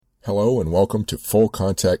Hello and welcome to Full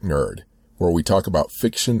Contact Nerd, where we talk about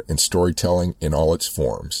fiction and storytelling in all its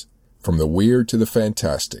forms. From the weird to the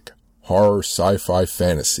fantastic, horror, sci-fi,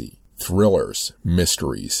 fantasy, thrillers,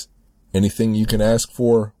 mysteries. Anything you can ask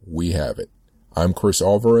for, we have it. I'm Chris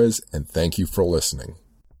Alvarez, and thank you for listening.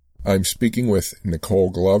 I'm speaking with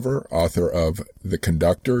Nicole Glover, author of The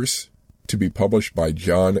Conductors, to be published by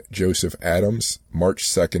John Joseph Adams, March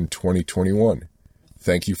 2nd, 2021.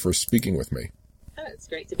 Thank you for speaking with me. Oh, it's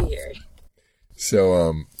great to be here.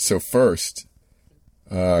 So first,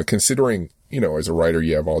 considering, as a writer,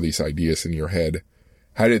 you have all these ideas in your head,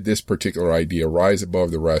 how did this particular idea rise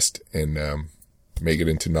above the rest and make it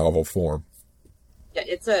into novel form? Yeah,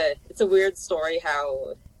 it's a weird story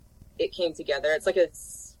how it came together. It's like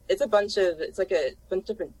a bunch of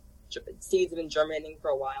different seeds have been germinating for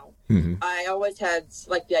a while. Mm-hmm. I always had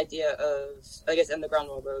like the idea of, I guess, Underground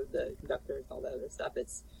Railroad, The Conductors, all that other stuff.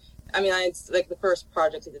 It's like the first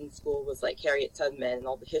project I did in school was like Harriet Tubman and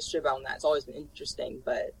all the history around that. It's always been interesting,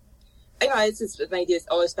 but it's just an idea that's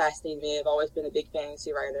always fascinated me. I've always been a big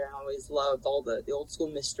fantasy writer and I always loved all the old school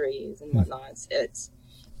mysteries and whatnot.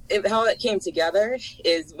 How it came together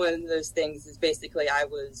is one of those things is basically I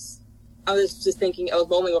was just thinking, I was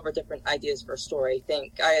mulling over different ideas for a story. I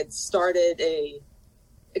think I had started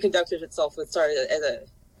The Conductors itself was started as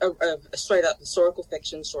a straight up historical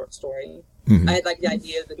fiction short story. Mm-hmm. I had like the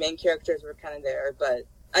idea the main characters were kind of there, but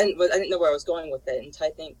I didn't know where I was going with it. And I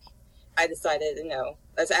think I decided,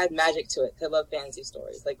 let's add magic to it. I love fantasy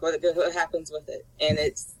stories. Like what happens with it? And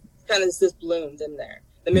it's kind of just bloomed in there.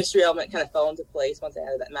 The mystery element kind of fell into place once I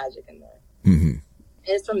added that magic in there. Mm-hmm. And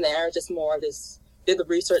it's from there, just more of this, did the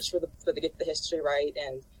research to get the history right,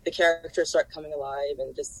 and the characters start coming alive,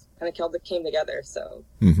 and just kind of came together. So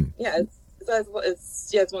mm-hmm. Yeah,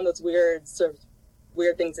 it's one of those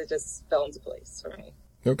weird things that just fell into place for me.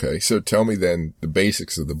 Okay, so tell me then the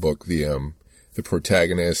basics of the book, the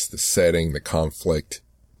protagonist, the setting, the conflict.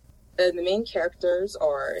 The main characters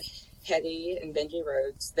are Hetty and Benji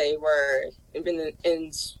Rhodes.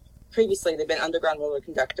 Previously they've been Underground Railroad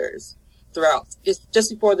conductors throughout, just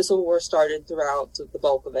before the Civil War started, throughout the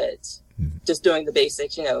bulk of it, just doing the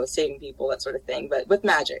basics, saving people, that sort of thing, but with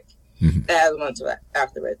magic. Mm-hmm. That went to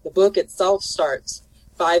after it. The book itself starts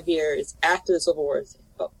 5 years after the Civil War.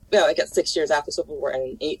 I guess 6 years after the Civil War,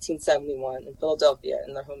 in 1871 in Philadelphia,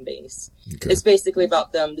 in their home base. Okay. It's basically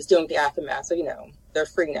about them just dealing with the aftermath. So, they're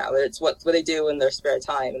free now. It's what they do in their spare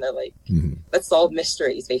time, and they're like, let's solve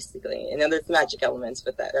mysteries, basically. And then there's magic elements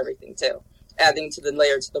with that, everything too, adding to the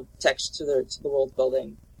layer, to the text, to the world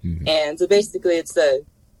building. Mm-hmm. And so basically,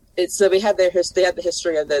 they have the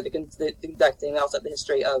history of the conducting, and also the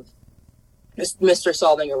history of mystery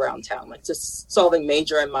solving around town, like just solving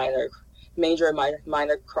major and minor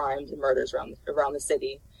crimes and murders around the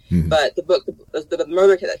city. Mm-hmm. But the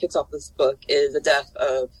murder that kicks off this book is the death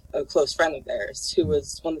of a close friend of theirs, who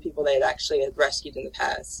was one of the people they had rescued in the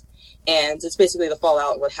past. And it's basically the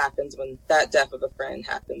fallout of what happens when that death of a friend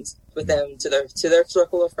happens with them, to their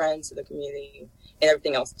circle of friends, to the community, and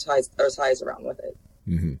everything else ties around with it.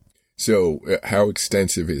 Mm-hmm. So how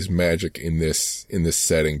extensive is magic in this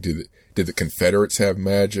setting? Did the Confederates have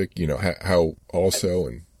magic? How also?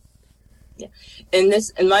 And yeah,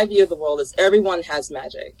 in my view of the world, is everyone has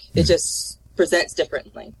magic. It just presents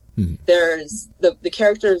differently. Mm-hmm. There's the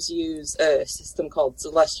characters use a system called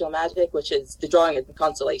celestial magic, which is the drawing of the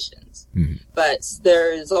constellations. Mm-hmm. But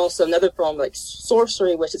there's also another form like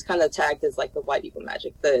sorcery, which is kind of tagged as like the white people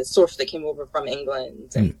magic, the sorcery that came over from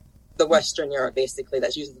England and the Western Europe, basically,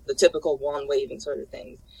 that's using the typical wand waving sort of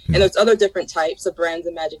things. Mm-hmm. And there's other different types of brands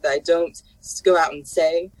of magic that I don't go out and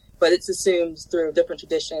say, but it's assumed through different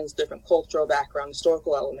traditions, different cultural background,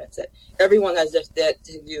 historical elements, that everyone has to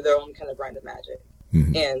do their own kind of brand of magic.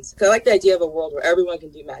 Mm-hmm. And cause I like the idea of a world where everyone can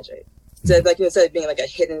do magic. So like instead of being like a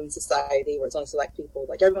hidden society where it's only select people,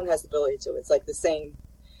 like everyone has the ability to. It's like the same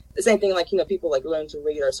thing, like, people like learn to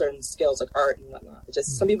read or certain skills like art and whatnot. It's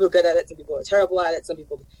just some people are good at it, some people are terrible at it, some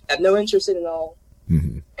people have no interest in it all,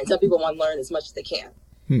 and some people want to learn as much as they can.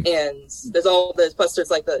 And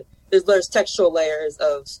there's textual layers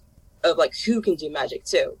of like who can do magic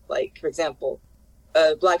too. Like, for example,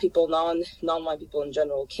 Black people, non-white people in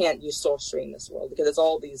general can't use sorcery in this world because there's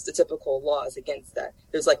all the typical laws against that.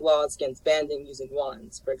 There's like laws against banding using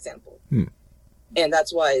wands, for example. And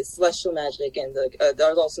that's why celestial magic and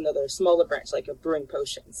there's also another smaller branch, like a brewing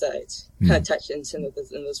potions that kind of touch into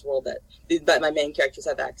in this world that my main characters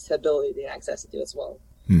have ability and access to do as well.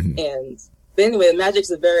 Mm-hmm. But anyway, the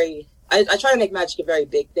magic's I try to make magic a very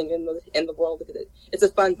big thing in the world because it's a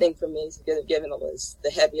fun thing for me, given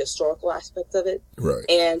the heavy historical aspect of it. Right.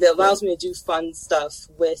 And it allows me to do fun stuff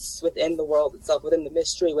within the world itself, within the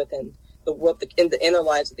mystery, within the world, in the inner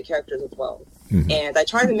lives of the characters as well. Mm-hmm. And I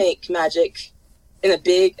try to make magic in a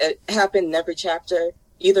big happen in every chapter,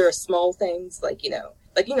 either small things like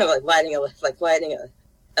lighting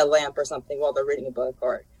a lamp or something while they're reading a book,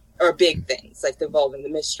 or big things like involving the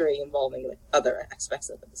mystery, involving like other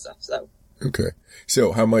aspects of it and stuff. So okay,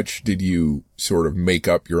 so how much did you sort of make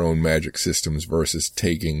up your own magic systems versus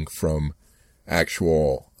taking from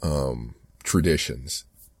actual traditions?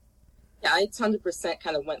 Yeah, I 100%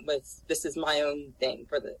 kind of went with this is my own thing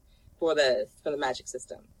for the magic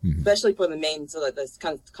system, mm-hmm. especially for the main, so like this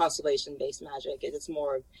kind of constellation based magic. It's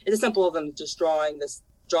as simple as them just drawing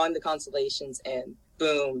the constellations and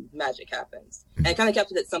boom, magic happens. Mm-hmm. And I kind of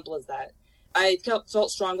kept it as simple as that. I felt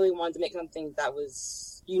strongly wanted to make something that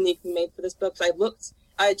was uniquely made for this book. So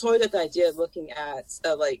I toyed with the idea of looking at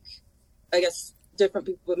different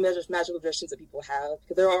people, magical traditions that people have,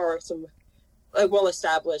 because there are some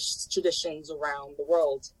well-established traditions around the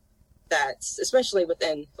world that, especially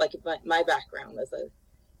within like my background as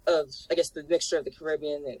the mixture of the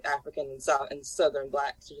Caribbean and African and southern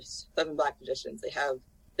black traditions,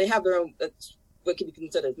 they have their own what can be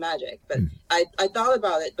considered magic. But I thought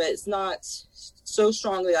about it, but it's not so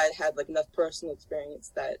strongly. I had like enough personal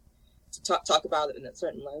experience that to talk about it in a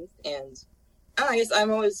certain length, and I guess I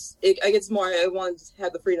wanted to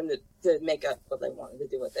have the freedom to make up what I wanted to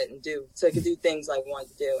do with it so I could do things I wanted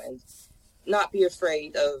to do and not be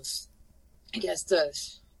afraid of,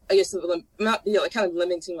 not be kind of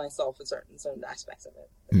limiting myself in certain aspects of it.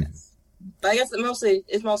 But I guess mostly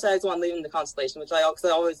I just want to leave in the constellation, which I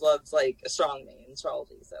always loved like astronomy and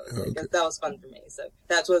astrology. So that was fun for me. So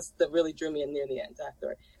that's what really drew me in near the end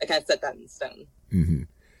after I kind of set that in stone. Mm-hmm.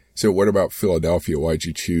 So what about Philadelphia? Why'd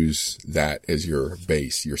you choose that as your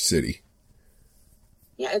base, your city?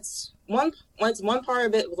 Yeah, it's one part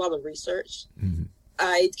of it was a lot of research.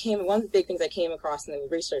 Mm-hmm. One of the big things I came across in the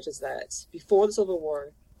research is that before the Civil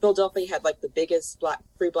War, Philadelphia had like the biggest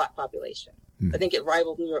free black population. Mm-hmm. I think it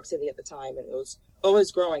rivaled New York City at the time, and it was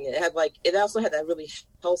always growing. It also had that really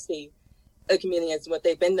healthy community, as what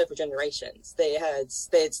they've been there for generations.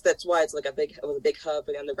 That's why it was a big hub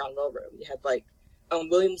for the Underground Railroad. You had like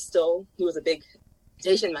William Still, who was a big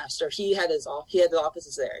station master. He had the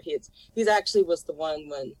offices there. He actually was the one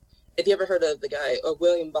when, if you ever heard of the guy,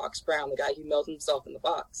 William Box Brown, the guy who mailed himself in the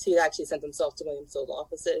box, he actually sent himself to William Still's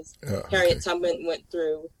offices. Harriet Tubman went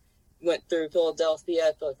through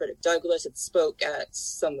Philadelphia. Frederick Douglass had spoke at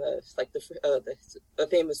some of the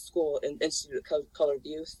famous school and Institute of Colored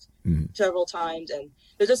Youth several times, and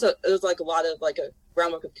there was a lot of a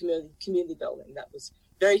groundwork of community building that was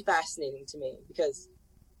very fascinating to me, because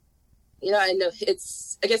I know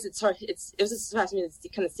it's hard. It was just fascinating to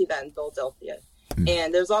kind of see that in Philadelphia,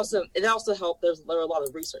 and it also helped. There were a lot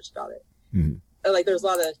of research about it. There's a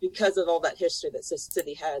lot of, because of all that history that this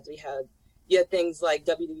city had. You had things like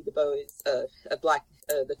W.W. Du Bois,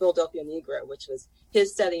 the Philadelphia Negro, which was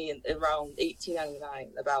his study around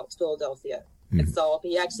 1899 about Philadelphia itself.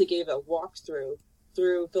 And he actually gave a walkthrough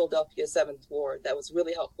through Philadelphia's 7th Ward that was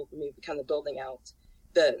really helpful for me, kind of building out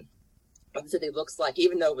what the city looks like,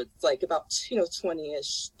 even though it's like about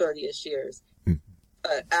 20-ish, 30-ish years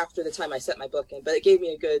after the time I set my book in. But it gave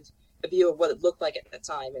me a view of what it looked like at that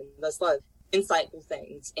time, and there's a lot of insightful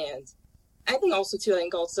things. And I think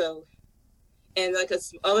also. And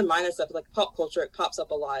other minor stuff like pop culture, it pops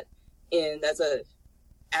up a lot as a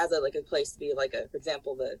place to be for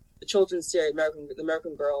example, the children's series, the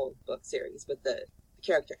American Girl book series with the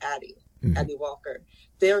character Addie Walker.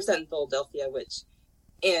 They were set in Philadelphia, that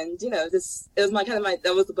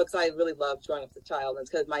was the books I really loved growing up as a child, and it's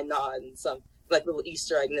because of my nod and some little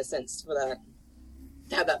Easter egg in a sense for that,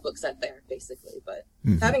 to have that book set there basically. But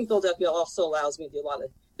having Philadelphia also allows me to do a lot of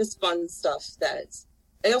just fun stuff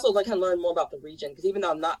I also kind of learn more about the region, because even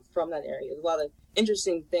though I'm not from that area, there's a lot of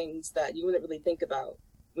interesting things that you wouldn't really think about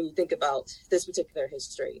when you think about this particular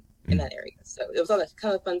history in that area. So it was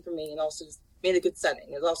kind of fun for me, and also just made a good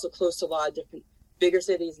setting. It was also close to a lot of different bigger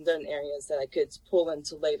cities and different areas that I could pull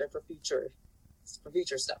into later for future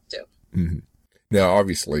stuff too. Mm-hmm. Now,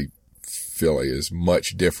 obviously, Philly is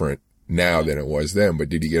much different now than it was then, but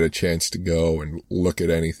did you get a chance to go and look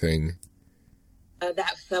at anything?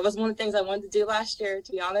 That was one of the things I wanted to do last year,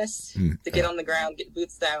 to be honest, to get on the ground, get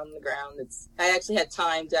boots down on the ground. I actually had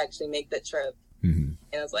time to actually make that trip. And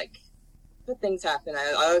I was like, but things happen.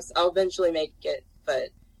 I'll eventually make it. But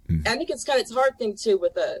I think it's a hard thing too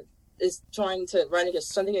is trying to write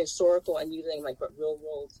something historical and using real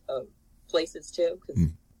world places too.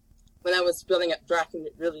 Because when I was drafting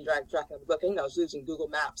the book, I was using Google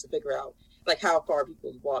Maps to figure out like how far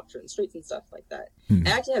people walk certain streets and stuff like that. I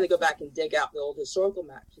actually had to go back and dig out the old historical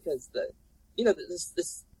maps because the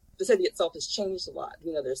city itself has changed a lot.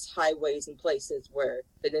 There's highways and places where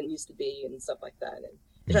they didn't used to be and stuff like that. And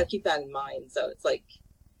I try to keep that in mind. So it's like,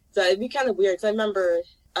 so it'd be kind of weird because I remember,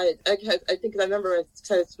 I remember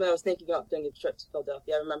when I was thinking about doing a trip to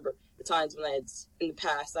Philadelphia, I remember the times when in the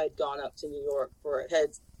past, I'd gone up to New York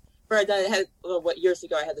years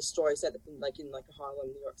ago, I had the story set up in Harlem,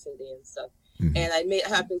 New York City and stuff. And I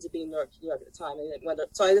happened to be in New York at the time.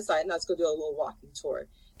 So I decided, let's go do a little walking tour. And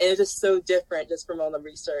it was just so different just from all the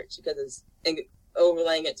research because it's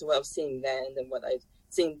overlaying it to what I was seeing then and what I've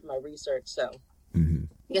seen from my research. So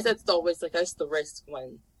I guess that's always that's the risk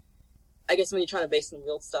when you're trying to base on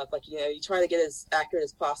real stuff, you try to get as accurate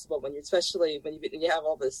as possible especially when you have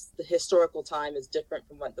all this, the historical time is different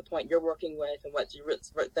from what the point you're working with and what's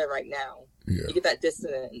there right now. Yeah. You get that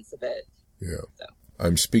dissonance a bit. Yeah. So.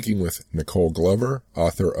 I'm speaking with Nicole Glover,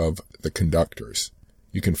 author of The Conductors.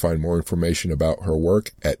 You can find more information about her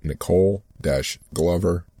work at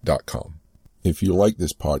nicole-glover.com. If you like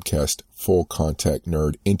this podcast, Full Contact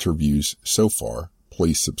Nerd interviews so far,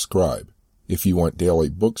 please subscribe. If you want daily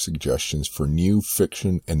book suggestions for new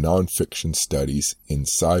fiction and nonfiction studies in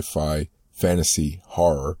sci-fi, fantasy,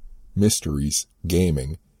 horror, mysteries,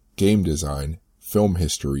 gaming, game design, film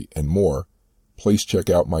history, and more, please check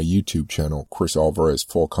out my YouTube channel, Chris Alvarez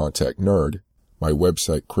Full Contact Nerd, my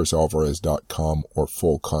website, chrisalvarez.com or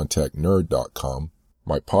fullcontactnerd.com,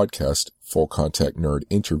 my podcast, Full Contact Nerd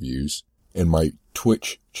Interviews, and my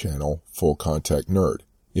Twitch channel, Full Contact Nerd.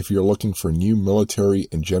 If you're looking for new military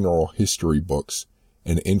and general history books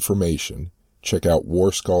and information, check out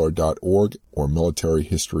warscholar.org or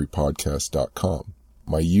militaryhistorypodcast.com,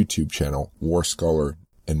 my YouTube channel, War Scholar,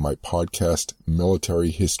 and my podcast, Military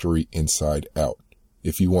History Inside Out.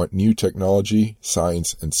 If you want new technology,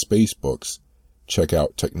 science, and space books, check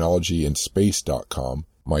out technologyandspace.com,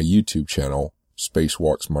 my YouTube channel,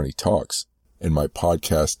 Spacewalks Money Talks, and my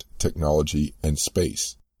podcast, Technology and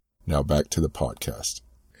Space. Now back to the podcast.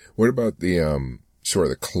 What about the sort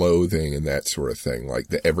of the clothing and that sort of thing, like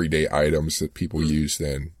the everyday items that people use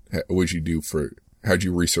then? How'd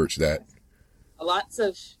you research that?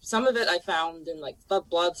 Some of it I found in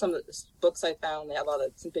blog, some of the books I found, they had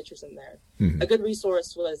some pictures in there. A good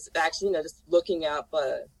resource was actually, just looking up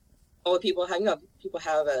all the people have,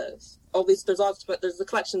 all these, there's a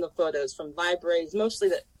collection of photos from libraries, mostly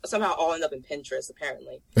that somehow all end up in Pinterest,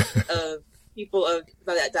 apparently, of people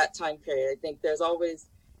at that time period. I think there's always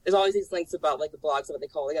these links about the blogs of what they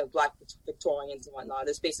call Black Victorians and whatnot.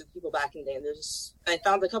 There's basically people back in the day, and I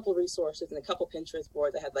found a couple of resources and a couple Pinterest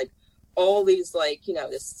boards that had all these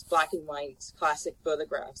this black and white classic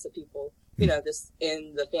photographs of people, just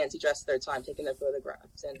in the fancy dress of their time taking their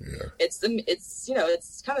photographs, and it's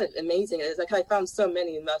kind of amazing. It's I found so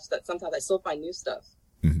many enough that sometimes I still find new stuff.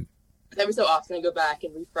 Every so often I go back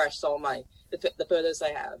and refresh all the photos I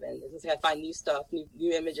have, and I find new stuff,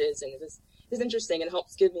 new images, and it's interesting, and it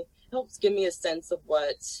helps give me a sense of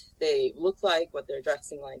what they look like, what they're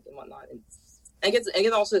dressing like, and whatnot. And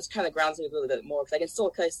it also kind of grounds me a little bit more because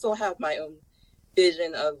I still have my own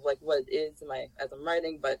vision of what it is as I'm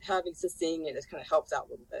writing, but seeing it just kind of helps out a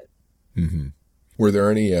little bit. Were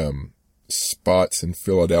there any spots in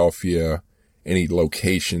Philadelphia, any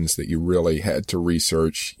locations that you really had to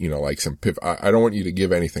research? I don't want you to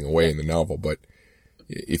give anything away in the novel, but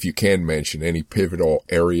if you can mention any pivotal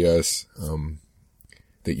areas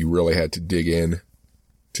that you really had to dig in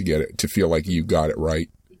to get it to feel like you got it right.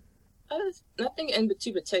 Nothing in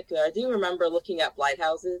too particular. I do remember looking at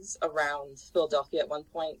lighthouses around Philadelphia at one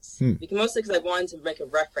point, mostly because I wanted to make a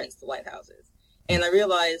reference to lighthouses. And I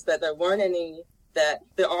realized that there weren't any, that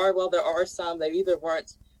there are some, they either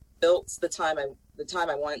weren't built the time I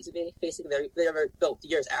wanted to be. Basically, they were built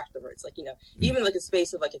years afterwards, even a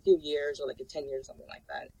space of a few years or 10 years, something like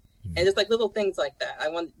that. And just little things like that. I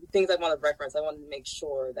wanted to reference. I wanted to make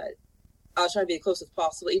sure that I was trying to be as close as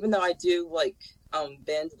possible, even though I do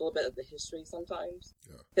bend a little bit of the history sometimes.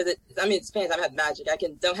 Because it's fans. I've had magic.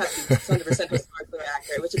 Don't have to be 100% historically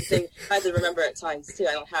accurate, which is the thing I have to remember at times too.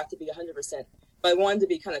 I don't have to be 100%, but I wanted to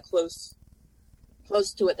be kind of close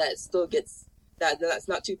to it. That it still gets that's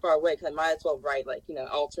not too far away. Because I might as well write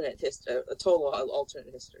alternate history, a total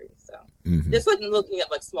alternate history. So just looking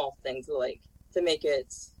at small things to make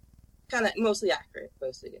it kind of mostly accurate,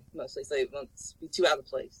 mostly so it won't be too out of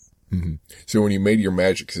place. So when you made your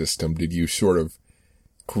magic system, did you sort of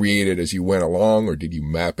create it as you went along, or did you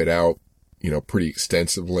map it out, pretty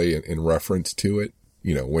extensively in reference to it,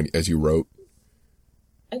 as you wrote?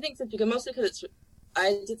 I think so, because mostly because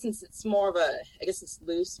I did, since it's more of a, I guess it's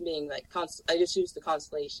loose, meaning like I just use the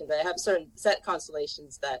constellation, but I have certain set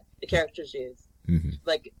constellations that the characters use. Mm-hmm.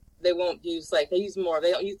 Like they won't use like they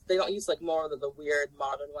don't use like more of the weird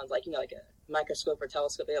modern ones, like like a microscope or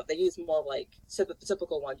telescope. They use more of like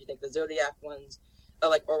typical ones. You think the zodiac ones,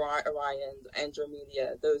 like Orion,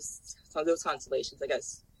 Andromeda, those constellations, I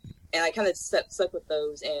guess. And I kind of stuck with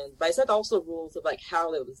those, but I set also rules of like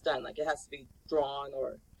how it was done. Like it has to be drawn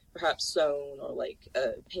or perhaps sewn or like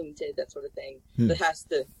painted, that sort of thing. But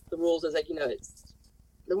the rules is like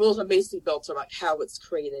the rules are basically built around how it's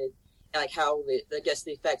created and like how the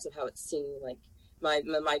effects of how it's seen. Like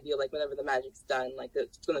my view, like whenever the magic's done, like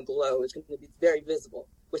it's going to glow, it's going to be very visible,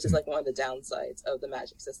 which is like one of the downsides of the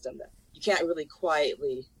magic system, that you can't really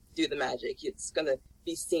quietly do the magic. It's going to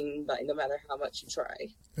be seen by no matter how much you try.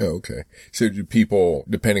 Oh, okay. So do people,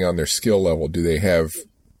 depending on their skill level,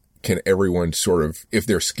 can everyone sort of, if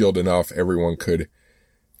they're skilled enough, everyone could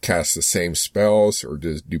cast the same spells, or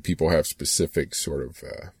do people have specific sort of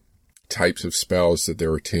types of spells that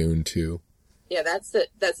they're attuned to? Yeah, that's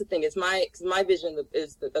the thing. Is my vision of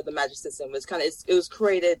the magic system was it was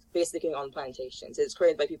created basically on plantations. It's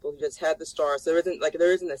created by people who just had the stars. So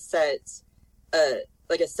there isn't a set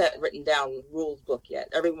written down rules book yet.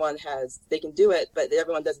 Everyone they can do it, but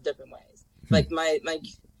everyone does it different ways. Like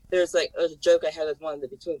there's a joke I had with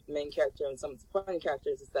between the main character and some of the supporting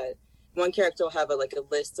characters, is that one character will have a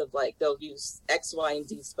list of they'll use X, Y, and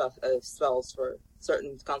Z spells for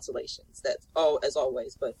certain constellations. That's all as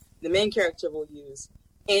always. But the main character will use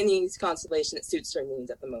any constellation that suits her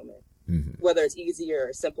needs at the moment, whether it's easier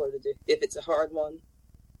or simpler to do. If it's a hard one,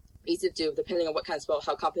 easy to do, depending on what kind of spell,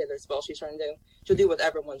 how complicated spell she's trying to do. She'll do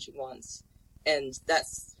whatever one she wants, and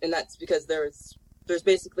that's because there's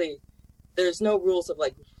no rules of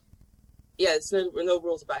there's no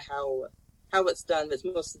rules about how it's done. But it's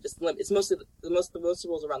mostly just most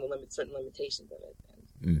rules around the certain limitations of it.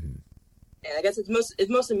 And I guess it's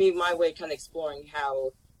mostly me, my way, kind of exploring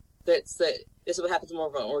how this is what happens more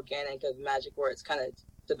of an organic of magic, where it's kind of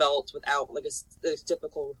developed without a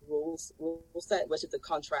typical rule set, which is a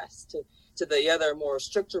contrast to the other more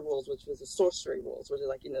stricter rules, which was the sorcery rules, which is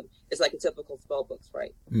it's like a typical spell books,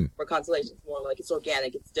 right? Where constellation's more like it's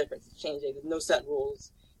organic, it's different, it's changing, there's no set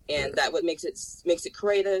rules, and that what makes it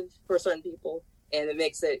creative for certain people, and it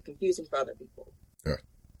makes it confusing for other people.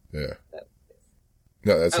 Yeah.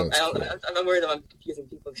 No, that sounds cool. I'm worried about confusing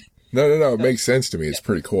people. No. It makes sense to me. It's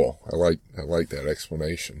pretty cool. I like that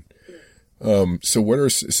explanation.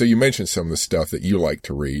 So you mentioned some of the stuff that you like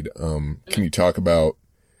to read. Can you talk about,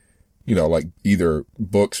 like either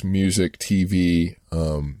books, music, TV,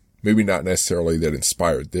 maybe not necessarily that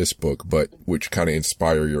inspired this book, but which kind of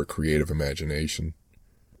inspire your creative imagination?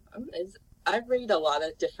 I read a lot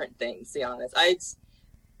of different things, to be honest. I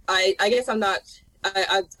guess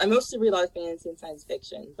I mostly read a lot of fantasy and science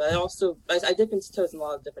fiction, but I dip into toes in a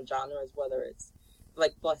lot of different genres, whether it's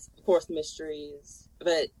of course mysteries,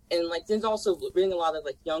 there's also reading a lot of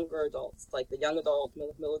younger adults, like the young adult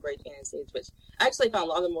middle grade fantasies, which I actually found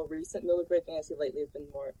a lot of more recent middle grade fantasy lately has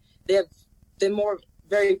been more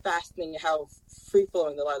very fascinating how free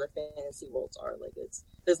flowing a lot of their fantasy worlds are.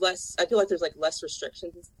 There's less, I feel like there's less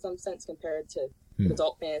restrictions in some sense compared to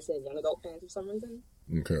adult fantasy and young adult fantasy for some reason.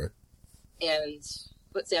 Okay. And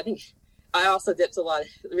let's see, I think I also dipped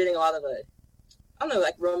reading a lot of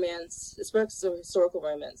romance, especially historical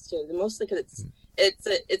romance too. Mostly because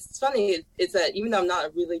it's funny. It's that even though I'm not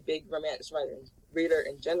a really big romance reader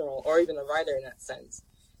in general, or even a writer in that sense,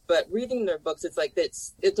 but reading their books, it's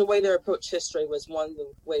the way they approach history was one of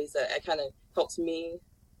the ways that it kind of helps me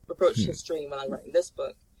approach history when I'm writing this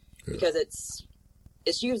book, because it's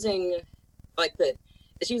using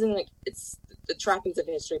the trappings of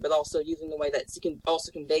history, but also using the way that you can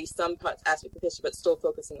also convey some aspect of history, but still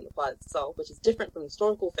focusing on the plot itself, which is different from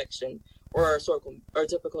historical fiction or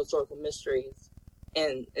typical historical mysteries.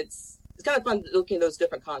 And it's kind of fun looking at those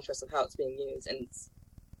different contrasts of how it's being used, and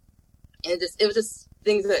it was just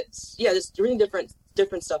things that just reading different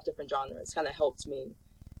stuff, different genres, kind of helped me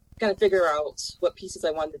kind of figure out what pieces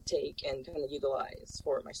I wanted to take and kind of utilize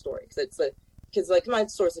for my story, because my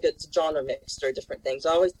stories get genre mixed or different things.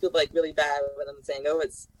 I always feel really bad when I'm saying,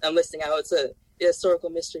 I'm listing out it's a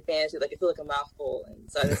historical mystery fantasy. I feel like a mouthful, and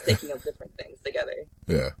so I'm just taking up different things together.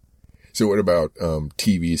 Yeah. So what about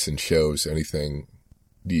TVs and shows? Anything?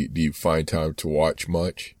 Do you find time to watch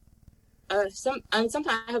much? Sometimes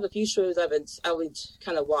I have a few shows I would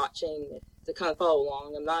kind of watching to kind of follow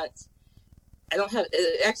along. I don't have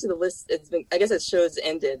actually the list. It's been, I guess, as shows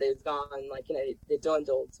ended, they've gone they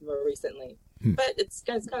dwindled more recently. But it's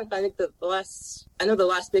kind of fun. I think the last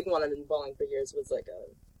big one I've been following for years was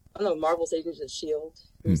I don't know, Marvel's Agents of S.H.I.E.L.D.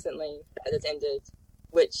 recently that has ended,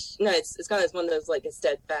 which, it's kind of one of those, like, a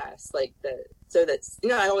steadfast, like, so that's,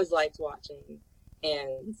 I always liked watching.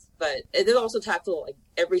 But it did also tackle, like,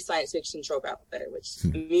 every science fiction trope out there, which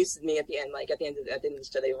amused me at the end. Like, at the end of the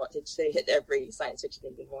show, they hit every science fiction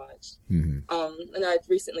thing you can watch. And I've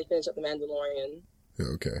recently finished up The Mandalorian.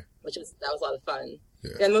 Okay. That was a lot of fun.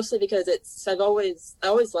 Yeah. And mostly because I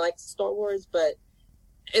always liked Star Wars, but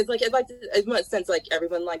it's like, as much sense, like,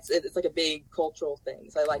 everyone likes it. It's like a big cultural thing,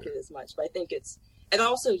 so I like it as much. But I think it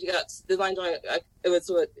also, you got the line drawing,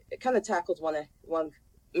 it kind of tackles one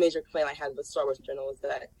major complaint I had with Star Wars in general, is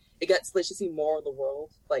that it gets to see more of the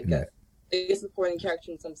world. Like, it gets supporting character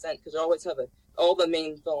in some sense, because they always have all the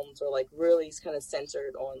main films are, like, really kind of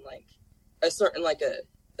centered on, like, a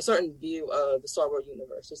certain view of the Star Wars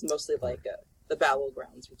universe. It's mostly, like, the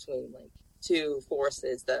battlegrounds between, like, two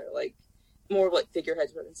forces that are, like, more of, like,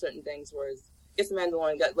 figureheads in certain things, whereas I guess The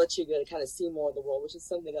Mandalorian lets you get to kind of see more of the world, which is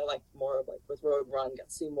something I like more of, like, with Rogue One, got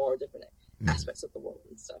to see more different aspects of the world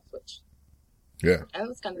and stuff, which... Yeah. And it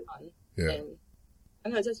was kind of fun. Yeah. And I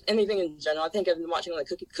don't know, just anything in general. I think I've been watching, like,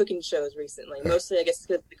 cooking shows recently. Mostly, I guess,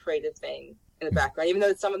 because of the creative thing in the background. Even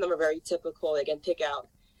though some of them are very typical, they can pick out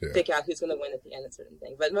who's going to win at the end of certain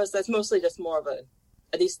things. But that's mostly just more of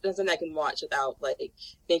at least something I can watch without, like,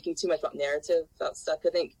 thinking too much about narrative, about stuff. I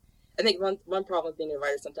think one problem with being a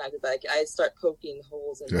writer sometimes is, like, I start poking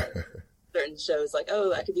holes in, like, certain shows. Like,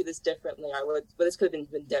 oh, I could do this differently, or this could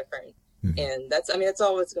have been different. And that's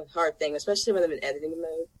always a hard thing, especially when I'm in editing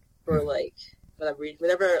mode, or like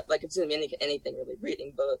whenever like I'm doing anything really,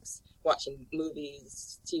 reading books, watching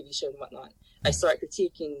movies, TV shows, and whatnot. I start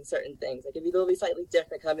critiquing certain things. Like, it'd be slightly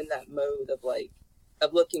different. I'm in that mode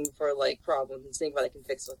of looking for, like, problems and seeing what I can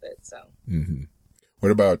fix with it. So.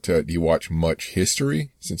 What about do you watch much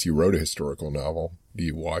history? Since you wrote a historical novel, do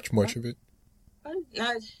you watch much of it?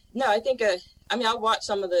 No, I think I'll watch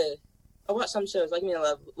I watched some shows, like,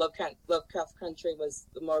 Lovecraft Country was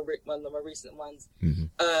one of the more recent ones.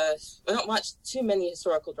 I don't watch too many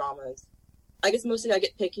historical dramas. I guess mostly I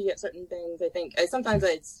get picky at certain things. I think sometimes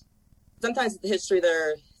the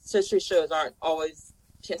history shows aren't always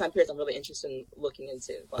time periods I'm really interested in looking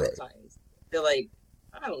into. A lot of times they're like,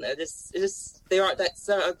 I don't know, they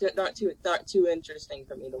aren't too interesting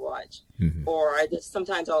for me to watch. Or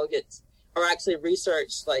sometimes I'll get, or actually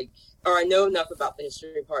research, like, or I know enough about the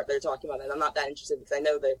history part they're talking about, and I'm not that interested because I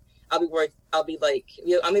know that I'll be worried. I'll be like,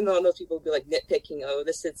 I'm even one of those people who'll be like nitpicking. Oh,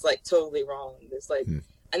 this is, like, totally wrong. There's, like,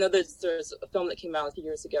 I know there's a film that came out a few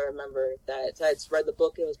years ago. I remember that I had read the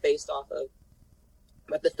book it was based off of,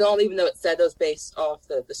 but the film, even though it said it was based off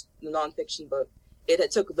the nonfiction book, it had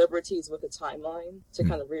took liberties with the timeline to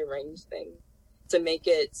kind of rearrange things to make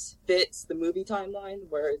it fit the movie timeline.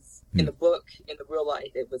 Whereas in the book, in the real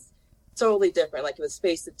life, it was totally different. Like, it was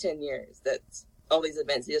spaced of 10 years. That all these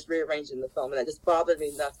events they just rearranged in the film, and that just bothered me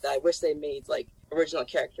enough that I wish they made, like, original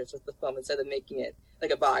characters with the film instead of making it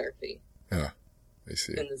like a biography. I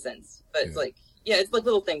see. In the sense, but it's like, it's like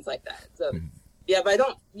little things like that. So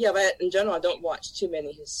but in general, I don't watch too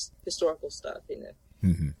many historical stuff.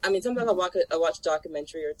 I mean, sometimes I watch a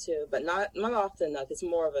documentary or two, but not often enough. It's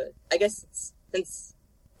more of I guess since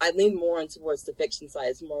I lean more in towards the fiction side,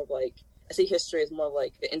 it's more of like, I see history as more of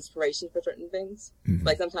like the inspiration for certain things.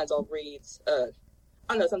 Like, sometimes I'll read, I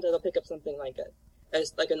don't know, sometimes I'll pick up something like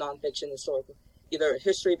a nonfiction historical, either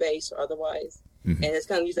history based or otherwise. And it's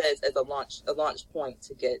kind of used as a launch point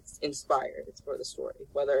to get inspired for the story,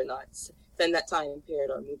 whether or not it's in that time period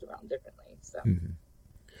or moved around differently. So.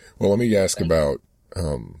 Well, let me ask about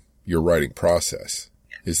your writing process.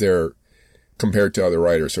 Is there, compared to other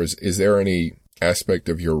writers, or is there any aspect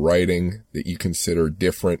of your writing that you consider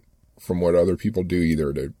different from what other people do,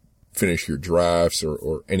 either to finish your drafts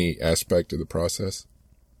or any aspect of the process?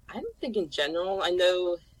 I don't think in general. I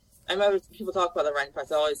remember people talk about the writing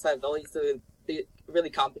process. I always do be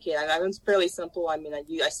really complicated. I mean, it's fairly simple. I mean,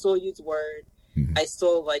 I still use Word. I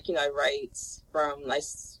still, like, I write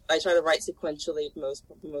I try to write sequentially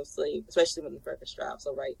mostly, especially when the first drafts.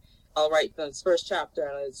 I'll write the first chapter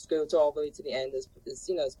and I just go all the way to the end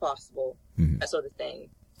as possible, that sort of thing.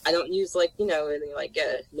 I don't use, like, any, like,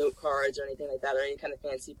 note cards or anything like that, or any kind of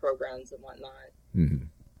fancy programs and whatnot. And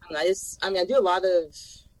I do a lot of,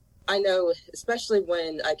 I know, especially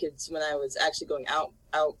when I was actually going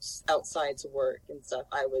outside to work and stuff,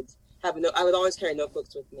 I would always carry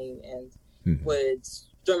notebooks with me and would,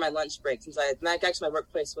 during my lunch break, since my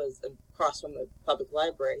workplace was across from the public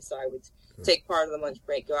library, so I would take part of the lunch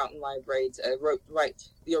break, go out in the library,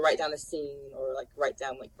 write down a scene, or, like, write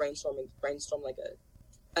down, like, brainstorm like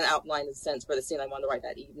an outline of the sense for the scene I wanted to write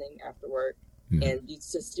that evening after work. and you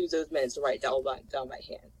just use those minutes to write down by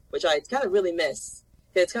hand, which I kind of really miss.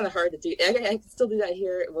 It's kind of hard to do. I can still do that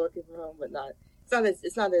here working from home, but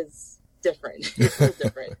it's not as different. It's still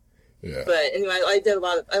different. Yeah. But anyway, I did a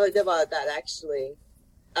lot of that actually.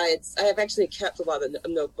 I have actually kept a lot of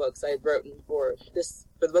notebooks I had written for this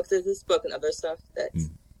book and other stuff that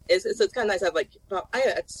it's kind of nice. I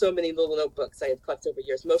had so many little notebooks I had collected over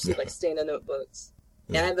years, mostly like stand-up notebooks.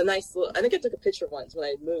 And I have a nice little, I think I took a picture once when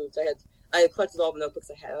I moved. I had collected all the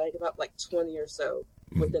notebooks I had, about 20 or so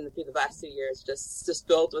within the last 2 years, just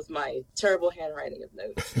filled with my terrible handwriting of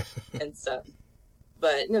notes and stuff.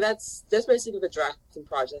 But that's basically the drafting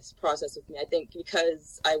process with me. I think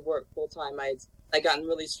because I work full time, I gotten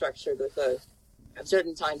really structured with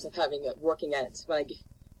certain times of working at when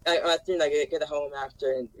I get home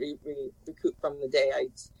after and recoup from the day.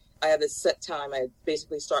 I have this set time. I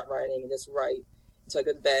basically start writing and just write until I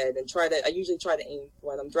go to bed, and I usually try to aim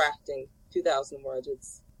when I'm drafting 2,000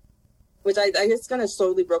 words. Which I just kind of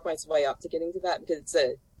slowly broke my way up to getting to that, because it's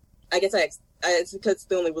because it's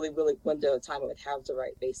the only really window of time I would have to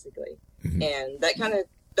write, basically. And that kind of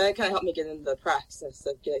helped me get into the practice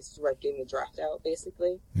of getting the draft out,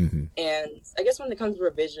 basically. And I guess when it comes to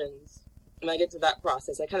revisions, when I get to that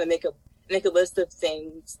process, I kind of make a list of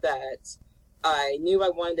things that I knew I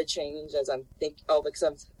wanted to change as I'm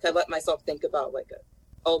I let myself think about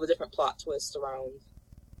all the different plot twists around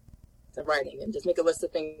the writing, and just make a list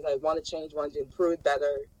of things I want to change, want to improve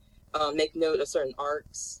better, make note of certain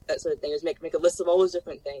arcs, that sort of thing. Just make a list of all those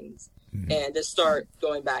different things, and just start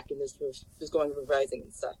going back and just going revising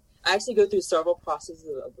and stuff. I actually go through several processes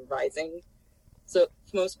of revising. So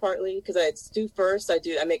most partly, because I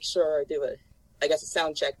make sure I do a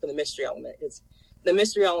sound check for the mystery element. Because the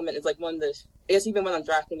mystery element is one of the, I guess even when I'm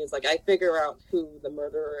drafting, is I figure out who the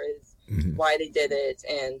murderer is, why they did it,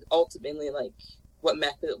 and ultimately what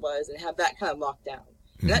method it was, and have that kind of locked down.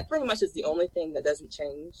 And that pretty much is the only thing that doesn't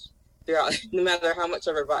change throughout. No matter how much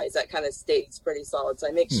I revise, that kind of stays pretty solid. So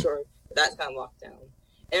I make sure that's kind of locked down.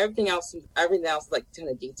 And everything else kind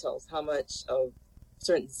of details how much of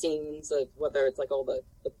certain scenes, of whether it's all the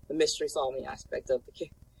mystery solving aspect of the,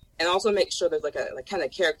 and also make sure there's a kind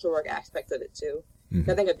of character work aspect of it too.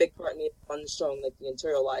 I think a big part of me is fun showing the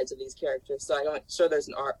interior lives of these characters, so I make sure there's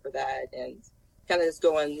an art for that, and kind of just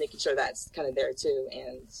go and making sure that's kind of there too.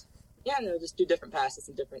 And just do different passes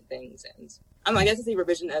and different things. And I guess I see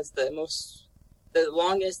revision as the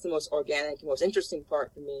longest, the most organic, the most interesting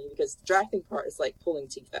part for me, because the drafting part is pulling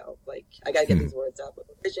teeth out. I gotta get these words out. But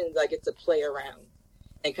revisions, I get to play around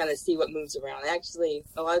and kind of see what moves around. Actually,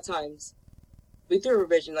 a lot of times, through a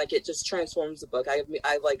revision, it just transforms the book. I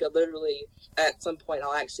literally, at some point,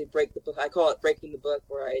 I'll actually break the book. I call it breaking the book,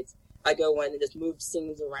 where I go in and just move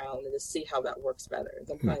scenes around and just see how that works better.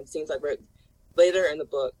 Sometimes scenes I wrote later in the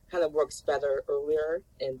book kind of works better earlier,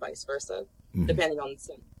 and vice versa, depending on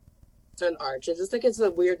certain arcs. It's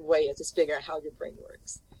a weird way of just figuring out how your brain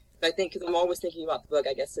works. But I think because I'm always thinking about the book,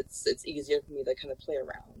 I guess it's easier for me to kind of play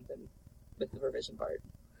around than with the revision part.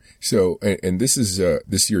 So, and this is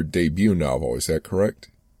your debut novel, is that correct?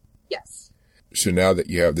 Yes. So now that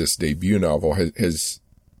you have this debut novel, has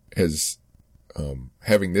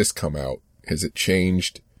having this come out, has it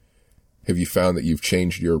changed? Have you found that you've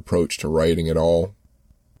changed your approach to writing at all?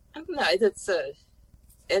 I don't know.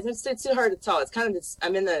 It's too hard to tell. It's kind of just,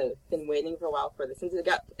 been waiting for a while for this,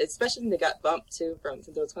 especially since it got bumped too since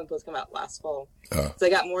it was supposed to come out last fall. So I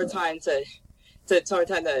got more time to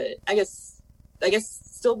I guess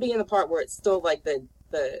still be in the part where it's still the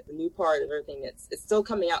new part of everything. It's still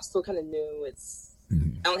coming out, still kind of new.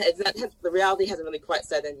 The reality hasn't really quite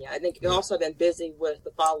set in yet. I think I've also been busy with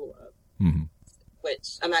the follow-up,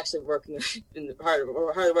 which I'm actually working hard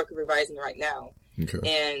working revising right now. Okay.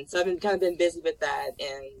 And so I've been busy with that,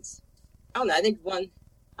 and I don't know. I think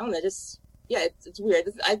it's weird.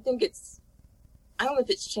 I don't know if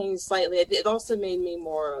it's changed slightly. It also made me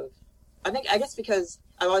more of, I guess because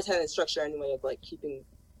I've always had a structure anyway of keeping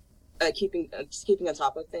on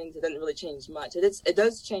top of things. It doesn't really change much. It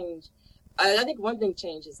does change. I think one thing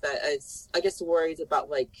changes that I guess worries about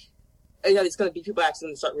it's going to be people actually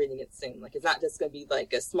going to start reading it soon. It's not just going to be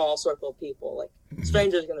a small circle of people.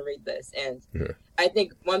 Strangers are going to read this. And I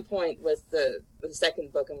think one point with the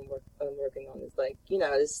second book I'm working on is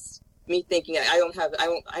it's me thinking at one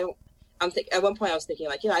point I was thinking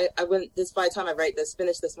I wouldn't, this, by the time I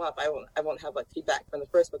finish this month, I won't have feedback from the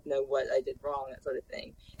first book, know what I did wrong, that sort of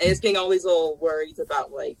thing. And it's getting all these little worries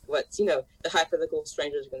about what the hypothetical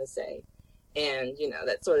strangers are going to say, and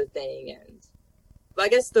that sort of thing. And I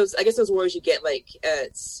guess those worries you get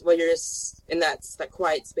while you're just in that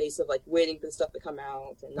quiet space of waiting for the stuff to come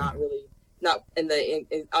out and not really not in the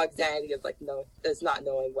anxiety of like it's not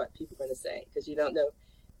knowing what people are going to say because you don't know.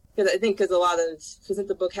 Because I think because since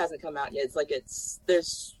the book hasn't come out yet, it's like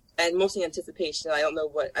there's and mostly anticipation. I don't know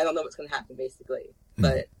what's going to happen basically,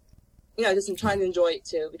 but just I'm trying to enjoy it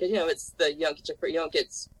too because it's you don't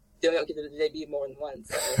get to debut more than once,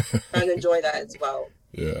 so trying to enjoy that as well.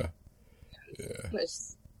 Yeah.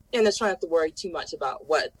 And just trying not to worry too much about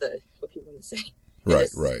what people are going to say.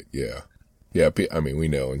 Right. Yeah. Yeah. I mean, we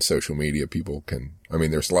know in social media people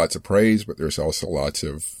there's lots of praise, but there's also lots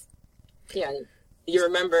of. Yeah. You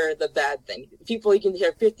remember the bad thing. You can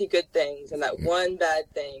hear 50 good things, and that one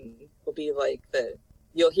bad thing will be like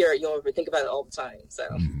you'll hear it, you'll think about it all the time. So.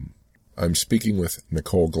 I'm speaking with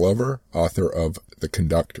Nicole Glover, author of The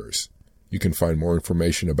Conductors. You can find more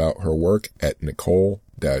information about her work at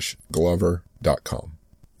nicole-glover.com.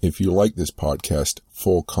 If you like this podcast,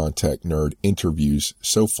 Full Contact Nerd interviews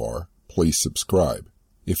so far, please subscribe.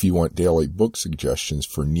 If you want daily book suggestions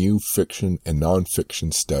for new fiction and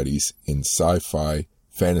nonfiction studies in sci-fi,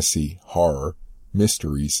 fantasy, horror,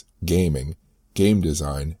 mysteries, gaming, game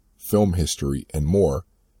design, film history, and more,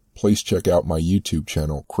 please check out my YouTube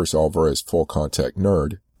channel, Chris Alvarez Full Contact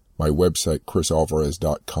Nerd, my website,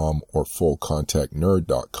 chrisalvarez.com or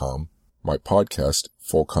fullcontactnerd.com, my podcast,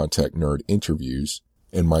 Full Contact Nerd Interviews,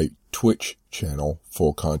 and my Twitch channel,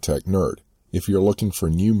 Full Contact Nerd. If you're looking for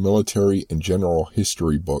new military and general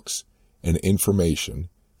history books and information,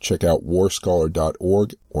 check out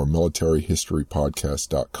warscholar.org or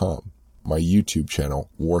militaryhistorypodcast.com, my YouTube channel,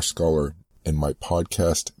 War Scholar, and my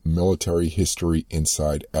podcast, Military History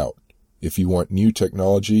Inside Out. If you want new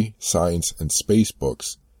technology, science, and space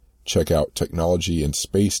books, check out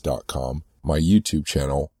technologyandspace.com, my YouTube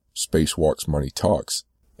channel, Spacewalks Money Talks,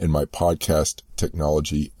 and my podcast,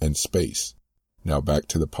 Technology and Space. Now back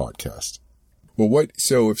to the podcast. Well,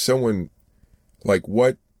 so if someone, like,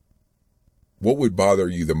 what would bother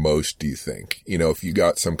you the most, do you think? If you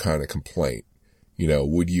got some kind of complaint,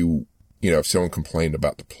 would you, if someone complained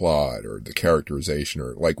about the plot or the characterization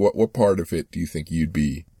or, like, what part of it do you think you'd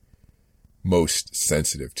be most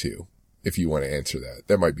sensitive to, if you want to answer that?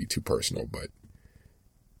 That might be too personal, but.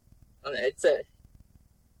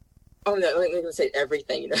 I'm not going to say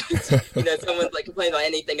everything, someone's like complaining about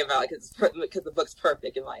anything about it because the book's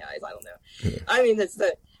perfect in my eyes. I don't know. Yeah. I mean, I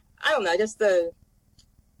don't know. I guess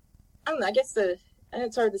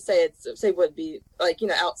it's hard to say. Would be like,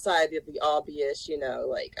 outside of the obvious,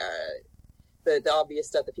 like, the obvious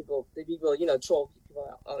stuff that people, troll people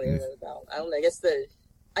out on the internet about. I don't know. I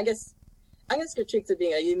guess critiques of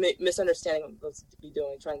being a misunderstanding of what to be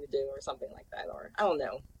doing, trying to do, or something like that, or I don't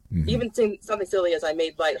know. Mm-hmm. Even something silly as I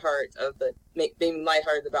made lighthearted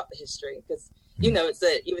about the history, because even though it's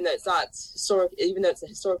not historic, even though it's a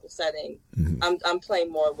historical setting, I'm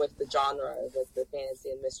playing more with the genre, with the fantasy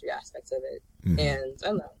and mystery aspects of it, and I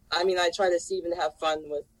don't know. I mean, I try to even have fun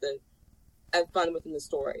within the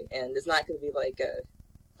story, and it's not going to be like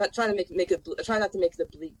try not to make it a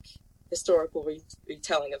bleak historical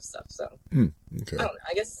retelling of stuff. So okay. I don't know.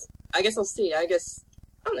 I guess I'll see. I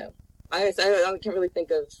don't know. I can't really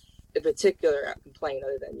think of a particular complaint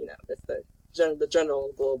other than, that's the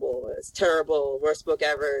general global, it's terrible, worst book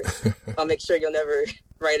ever, I'll make sure you'll never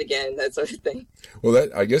write again, that sort of thing. Well,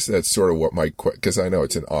 I guess that's sort of what because I know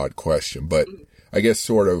it's an odd question, but I guess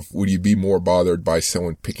sort of, would you be more bothered by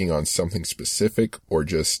someone picking on something specific or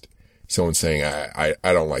just someone saying, I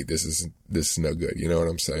don't like this is no good, you know what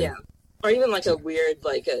I'm saying? Yeah. Or even like a weird,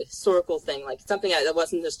 like a historical thing, like something that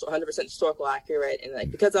wasn't just 100% historical accurate, and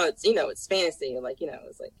like because it's it's fantasy, and like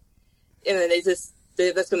it's like, and then that's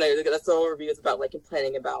the whole review is about, like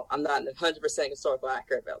complaining about I'm not 100% historical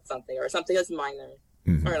accurate about something, or something that's minor,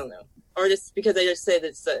 or I don't know, or just because they just say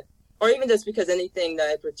that or even just because anything that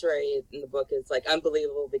I portray in the book is like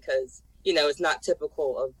unbelievable because it's not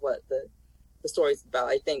typical of what the story's about.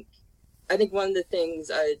 I think one of the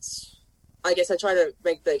things I guess I try to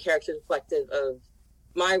make the characters reflective of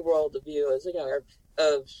my world of view as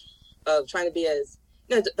of trying to be as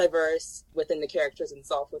diverse within the characters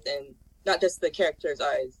themselves, within not just the characters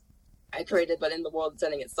I created, but in the world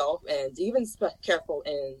setting itself, and even careful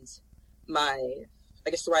in my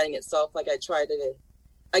writing itself. Like I try to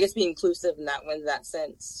be inclusive in that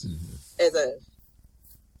sense, as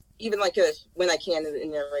even when I can in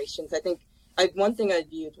narrations. I think one thing I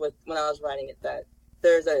viewed when I was writing it that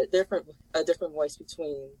there's a different voice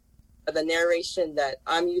between the narration that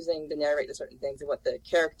I'm using to narrate the certain things and what the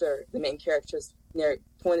main character's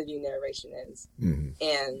point of view narration is. And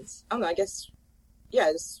I don't know, I guess,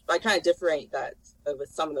 I kind of differentiate that with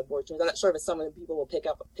some of the board games. I'm not sure if some of the people will pick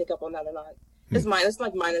up on that or not. It's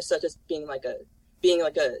like minor stuff, just being like being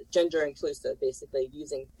like a gender inclusive, basically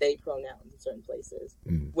using they pronouns in certain places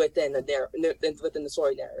within the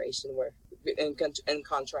story narration, where in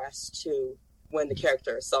contrast to when the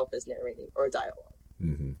character itself is narrating or dialogue,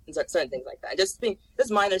 and certain things like that. Just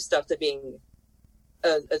minor stuff to being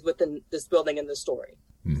within this building in the story.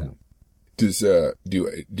 So.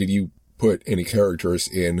 Did you put any characters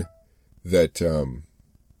in that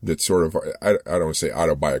that sort of, I don't want to say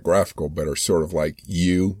autobiographical, but are sort of like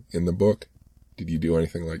you in the book? Did you do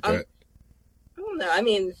anything like that? I don't know. I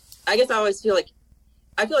mean, I guess I always feel like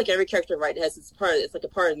every character I write has it's like a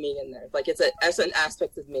part of me in there. Like it's a certain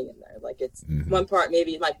aspects of me in there. Like it's one part,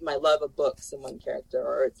 maybe like my love of books in one character,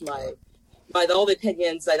 or it's my all the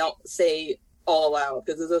opinions I don't say all out,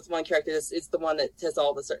 because this one character is the one that has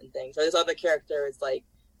all the certain things. Or this other character is like,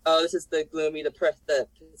 oh, this is the gloomy, the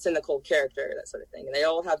cynical character, that sort of thing. And they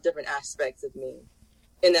all have different aspects of me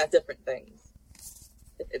in that different things.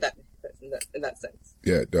 In that sense.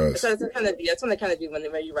 Yeah, it does. So that's what I kind of do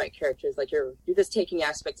whenever you write characters. Like you're just taking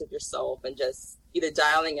aspects of yourself and just either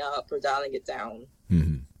dialing up or dialing it down.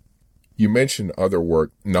 Mm-hmm. You mentioned other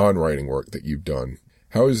work, non-writing work that you've done.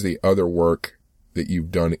 How has the other work that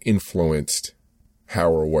you've done influenced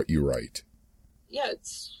how or what you write? Yeah,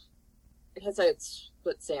 let's say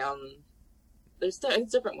there's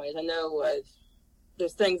different ways. I know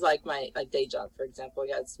there's things like my day job, for example,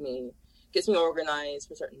 gets me organized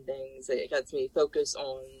for certain things. It gets me focused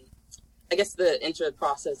on, I guess, the inter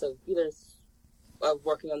process of either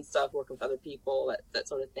working on stuff, working with other people, that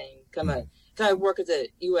sort of thing. Kind of work as a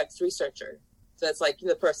UX researcher. So it's like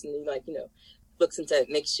the person who looks into it,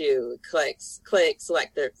 makes you click,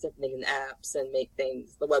 select their different apps and make the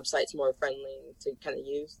websites more friendly to kind of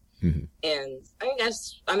use. Mm-hmm. And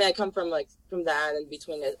I come from that, and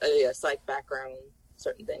between a psych background,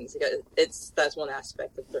 certain things. That's one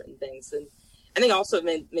aspect of certain things. And I think also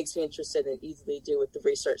it makes me interested in easily do with the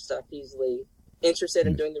research stuff, easily interested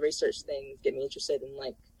in doing the research things, get me interested in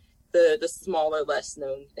the smaller, less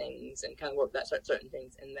known things, and kind of work that certain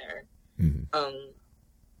things in there. Mm-hmm.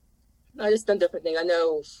 I just done different things. I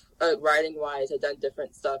know writing wise, I've done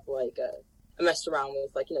different stuff. I messed around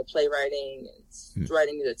with playwriting and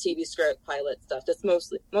writing the TV script, pilot stuff. Just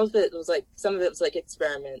most of it was some of it was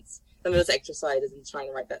experiments, some of it was exercises and trying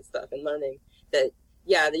to write that stuff and learning that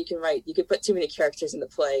you can put too many characters in the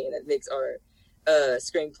play and it makes our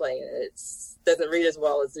screenplay, and it doesn't read as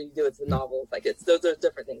well as you do with the novel. Those are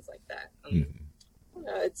different things like that.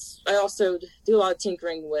 I also do a lot of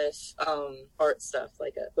tinkering with art stuff,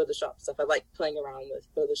 Photoshop stuff. I like playing around with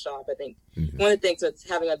Photoshop. I think one of the things with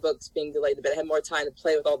having my books being delayed a bit, I had more time to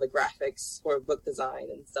play with all the graphics for book design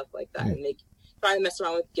and stuff like that, and trying to mess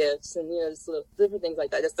around with GIFs and just little different things like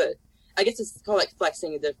that. I guess it's called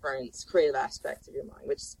flexing a different creative aspects of your mind,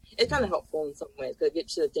 which is kind of helpful in some ways because it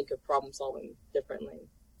gets you to think of problem solving differently.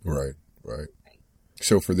 Right.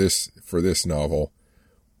 So for this novel,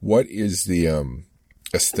 what is the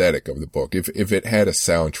aesthetic of the book? If it had a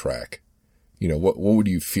soundtrack, what would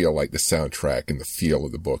you feel like the soundtrack and the feel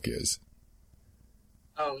of the book is?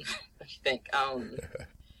 I think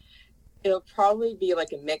it'll probably be a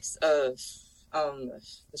mix of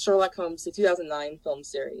the Sherlock Holmes, the 2009 film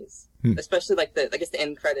series, especially the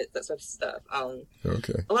end credits, that sort of stuff.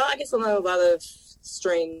 Okay. A lot of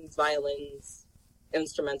strings, violins,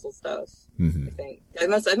 instrumental stuff. Mm-hmm. I think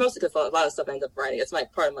mostly because a lot of stuff I end up writing. It's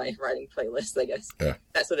part of my writing playlist, I guess. Yeah.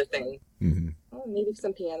 That sort of thing. Mm-hmm. Oh, maybe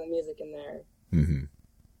some piano music in there. Mm-hmm.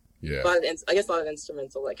 Yeah. A lot of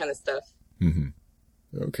instrumental, that kind of stuff. Mm-hmm.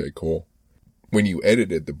 Okay, cool. When you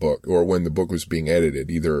edited the book, or when the book was being edited,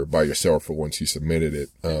 either by yourself or once you submitted it,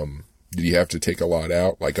 did you have to take a lot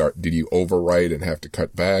out? Did you overwrite and have to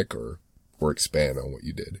cut back, or expand on what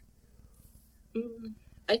you did?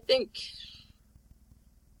 I think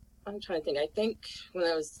when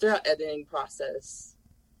I was throughout editing process,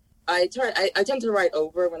 I tend to write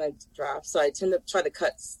over when I draft, so I tend to try to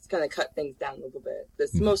cut things down a little bit.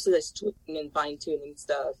 It's mostly just tweaking and fine tuning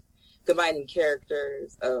stuff, combining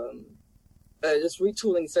characters, just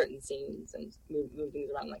retooling certain scenes and moving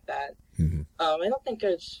things around like that. Mm-hmm. I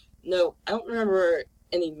don't remember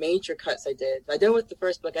any major cuts I did. I did with the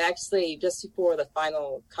first book. I actually, just before the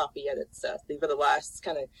final copy edit stuff, for the last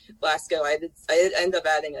go, I ended up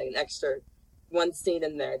adding an extra one scene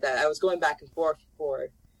in there that I was going back and forth before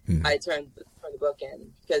I turned the book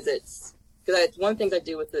in, because one of the things I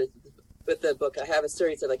do with the book, I have a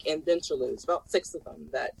series of interludes, about 6 of them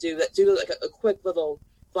that do a quick little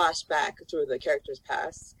flashback through the character's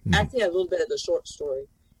past, acting a little bit of the short story,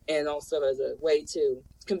 and also as a way to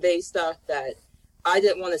convey stuff that I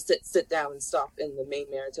didn't want to sit down and stop in the main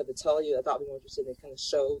narrative to tell you. I thought we were interested in kind of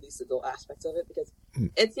show these little aspects of it, because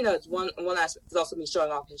it's, it's one aspect. It's also me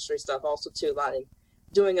showing off history stuff, also too,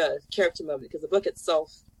 doing a character moment, because the book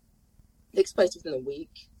itself takes place within a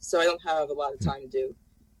week, so I don't have a lot of time to do.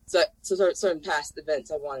 So certain past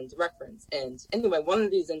events I wanted to reference. And anyway, one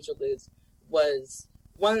of these interludes was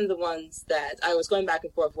one of the ones that I was going back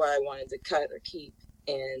and forth where I wanted to cut or keep,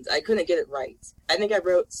 and I couldn't get it right. I think I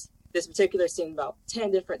wrote this particular scene about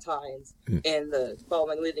 10 different times in the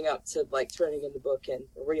following leading up to turning in the book and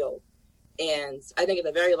real. And I think at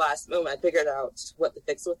the very last moment, I figured out what to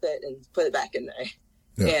fix with it and put it back in there.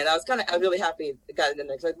 Yeah. And I was really happy I got it in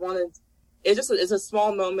there, because I wanted, it's a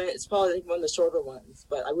small moment. It's probably one of the shorter ones,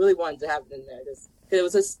 but I really wanted to have it in there because it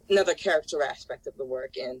was just another character aspect of the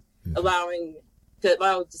work, and allowing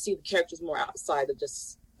to see the characters more outside of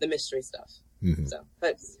just the mystery stuff. Mm-hmm. So,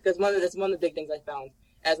 because one of the big things I found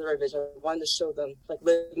as a revision, I wanted to show them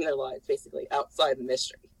living their lives basically outside the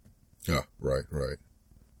mystery. Yeah, right.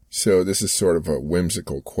 So this is sort of a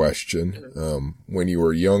whimsical question. Mm-hmm. When you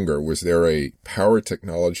were younger, was there a power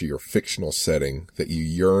technology or fictional setting that you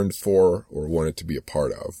yearned for or wanted to be a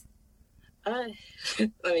part of? Let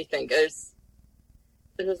me think. There's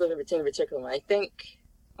a particular one.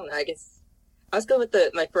 I guess I was going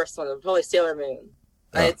with my first one, probably Sailor Moon.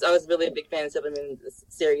 I was really a big fan of Sailor Moon, the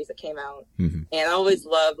series that came out, and I always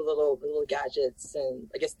loved the little gadgets,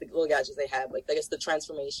 and I guess the little gadgets they had, the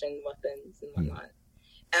transformation weapons and whatnot.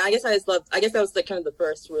 And I guess that was kind of the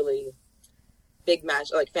first really big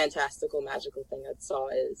fantastical magical thing I saw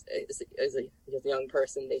as a young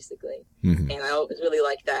person, basically. Mm-hmm. And I always really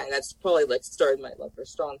liked that, and that's probably started my love for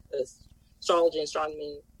astrology and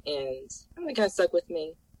astronomy, and it kind of stuck with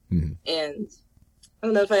me. Mm-hmm. And I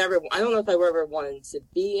don't know if I ever wanted to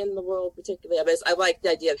be in the world particularly. I like the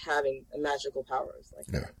idea of having magical powers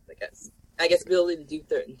that. I guess ability to do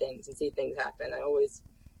certain things and see things happen. I always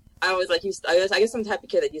I guess I'm the type of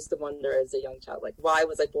kid that used to wonder as a young child, why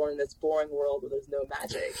was I born in this boring world where there's no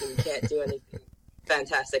magic and you can't do anything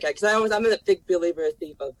fantastic? Because I'm a big believer of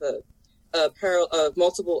the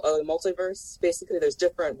multiple multiverse. Basically, there's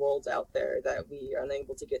different worlds out there that we are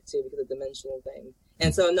unable to get to because of dimensional thing.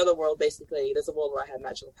 And so another world, basically, there's a world where I have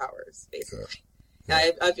magical powers, basically.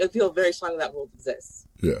 Yeah. I feel very strongly that world exists.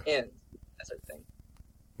 Yeah. And that sort of thing.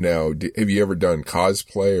 Now, have you ever done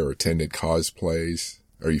cosplay or attended cosplays?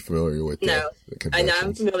 Are you familiar with the conventions?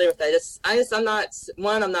 I'm familiar with that.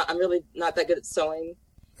 I'm really not that good at sewing.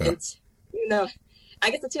 And, I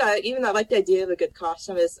guess I like the idea of a good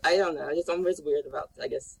costume. I don't know. I'm just weird about,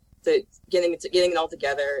 getting it all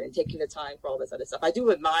together and taking the time for all this other stuff. I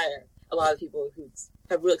do admire a lot of people who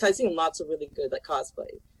have really, cause I've seen lots of really good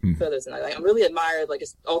cosplay photos, and I really admire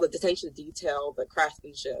all the attention to detail, the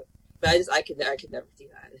craftsmanship. But I could never do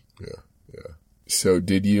that. Yeah. So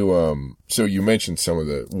did you, so you mentioned some of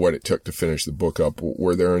what it took to finish the book up.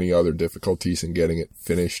 Were there any other difficulties in getting it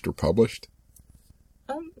finished or published?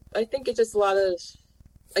 I think it's just a lot of,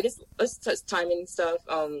 it's timing stuff.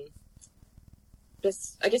 I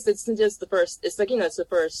guess it's just the first, it's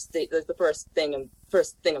the first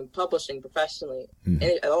thing I'm publishing professionally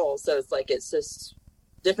at all. So it's just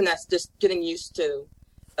different. That's just getting used to,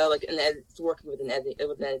 working with an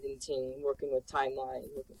editing team, working with timeline,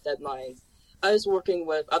 working with deadlines. I was working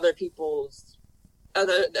with other people's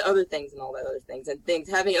other things and all that other things, and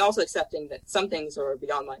also accepting that some things are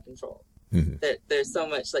beyond my control. Mm-hmm. There's so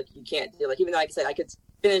much you can't do. Even though I said I could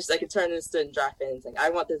turn this to draft in and say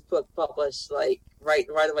I want this book published right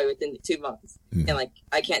away within 2 months, and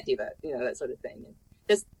I can't do that. That sort of thing. And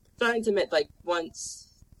just starting to admit once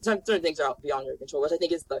certain things are out beyond your control, which I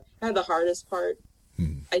think is the kind of the hardest part.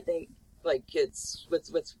 Mm-hmm. I think it's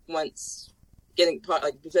with once getting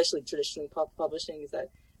especially traditional publishing is that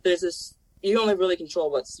there's this, you only really control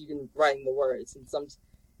what's you can writing the words, and some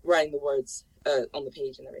writing the words on the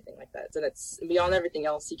page and everything like that. So that's beyond everything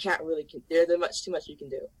else. You can't really there's too much you can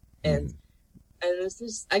do, and it's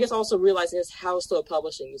just, I guess, also realizing just how slow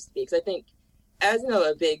publishing used to be. Because I think as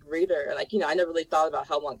a big reader, I never really thought about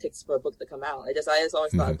how long it takes for a book to come out. I just always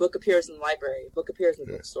thought a book appears in the library, a book appears in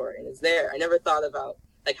the bookstore, and it's there. I never thought about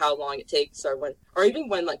how long it takes, or even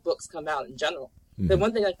when books come out in general. Mm-hmm. The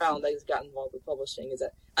one thing I found that has gotten involved with publishing is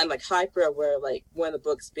that I'm hyper aware of when the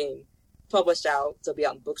book's being published out, so be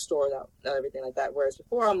out in the bookstore and everything like that. Whereas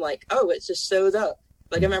before I'm it just shows up.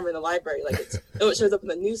 I remember in the library, it shows up in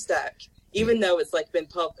the news stack, even though it's been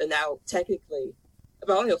published now technically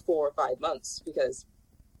about only 4 or 5 months, because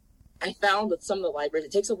I found that some of the libraries,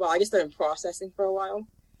 it takes a while. I guess they're in processing for a while.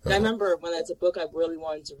 And I remember when it's a book I really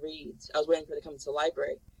wanted to read, I was waiting for it to come to the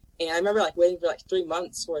library. And I remember waiting for 3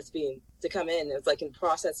 months for it to come in. It was in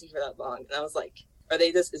processing for that long. And I was are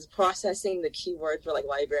they just is processing the keyword for like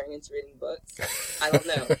librarians reading books? I don't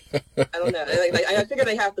know. I figure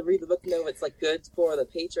they have to read the book to know it's like good for the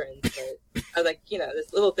patrons, but I like,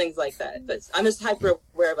 there's little things like that. But I'm just hyper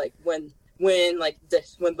aware of like when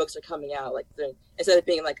books are coming out, like instead of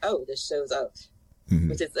being like, oh, this shows up,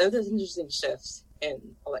 which is an interesting shift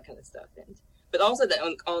and all that kind of stuff. But also that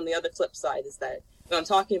on the other flip side is that when I'm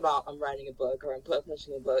talking about I'm writing a book or I'm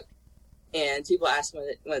publishing a book, and people ask when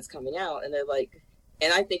it's coming out, and they're like,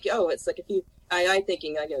 and I think, oh, it's like I'm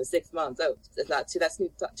thinking like 6 months. Oh, that's not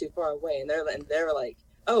too far away, and they're like,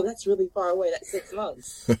 oh, that's really far away. That's 6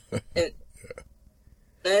 months, and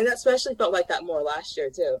that especially felt like that more last year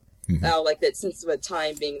too. Like that sense of a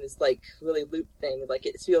time being this like really loop thing, like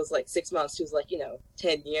it feels like 6 months feels like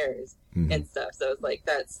 10 years and stuff. So it's like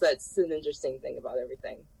that's an interesting thing about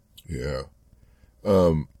everything. Yeah.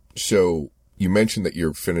 So you mentioned that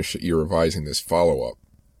you're revising this follow-up,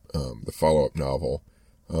 the follow-up novel.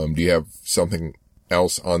 Do you have something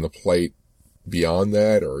else on the plate beyond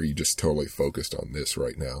that, or are you just totally focused on this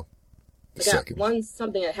right now?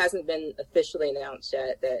 Something that hasn't been officially announced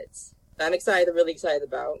yet that I'm really excited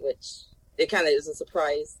about, which it kind of is a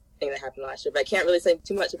surprise thing that happened last year, but I can't really say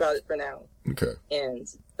too much about it for now. Okay. And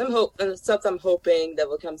I'm hoping there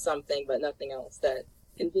will come something, but nothing else that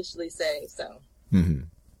I can officially say, so.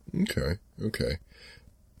 Okay.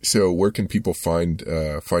 So where can people find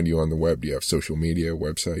you on the web? Do you have social media,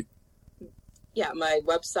 website? Yeah, my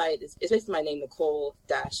website is basically my name,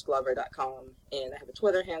 Nicole-Glover.com, and I have a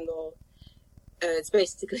Twitter handle. It's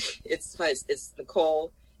basically, it's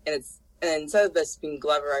Nicole, and instead of this being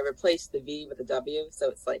Glover, I replaced the V with a W, so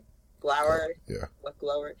it's like Glower. Like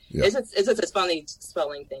Glower. Yeah. It's just a funny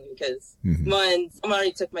spelling thing because one, someone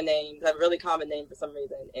already took my name. I have a really common name for some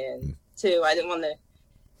reason, and two, I didn't want to.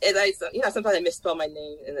 Sometimes I misspell my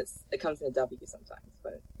name, and it comes in a W sometimes.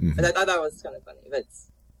 But I thought it was kind of funny. But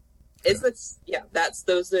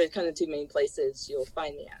those are kind of two main places you'll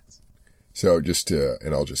find me at. So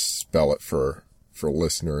and I'll just spell it for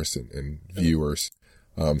listeners and viewers.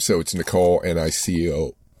 So it's Nicole,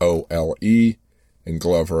 Nicoole, and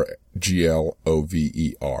Glover,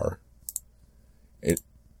 Glover.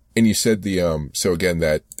 And you said so again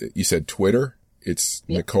that you said Twitter, it's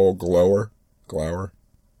Nicole Glower.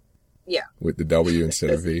 Yeah. With the W instead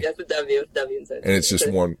of V. Yes, the W instead of V. And it's just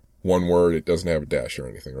one word. It doesn't have a dash or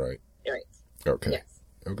anything, right? Right. Okay. Yes.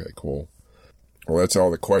 Okay, cool. Well, that's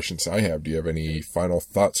all the questions I have. Do you have any final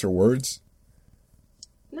thoughts or words?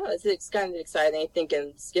 No, it's kind of exciting. I think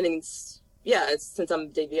it's getting, since I'm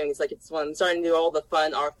debuting, I'm starting to do all the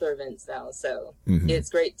fun Arthur events now. So it's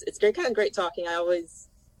great. It's kind of great talking. It's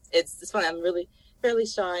fun. I'm really fairly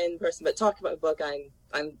shy in person, but talking about a book,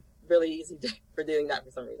 I'm really easy for doing that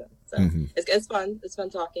for some reason. So it's fun. It's fun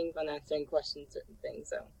talking, fun answering questions, certain things.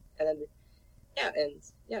 So, and then,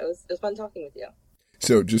 it was fun talking with you.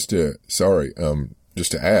 So just to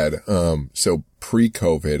add, so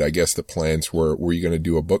pre-COVID, I guess the plans were you going to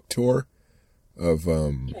do a book tour of,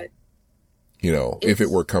 if it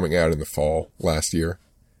were coming out in the fall last year?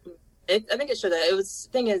 I think it should have.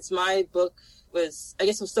 Thing is, my book was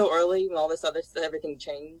so early when all this other stuff, everything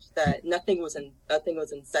changed that nothing was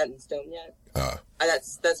set in stone yet.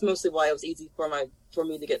 That's mostly why it was easy for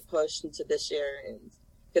me to get pushed into this year, and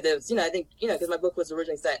because it was, I think, because my book was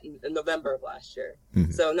originally set in November of last year.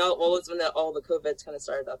 So no, when all the COVID kind of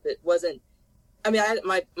started up, it wasn't. I mean,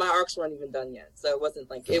 my arcs weren't even done yet, so it wasn't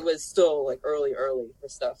like it was still like early for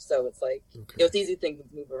stuff. So it's like it was easy thing to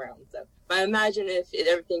move around. So, but I imagine if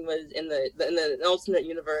everything was in the alternate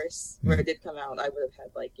universe where it did come out, I would have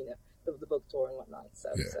had the book tour and whatnot. So.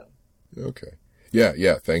 Okay.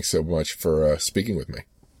 Yeah. Thanks so much for speaking with me.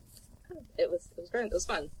 It was great. It was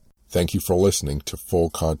fun. Thank you for listening to Full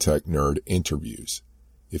Contact Nerd Interviews.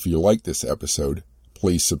 If you like this episode,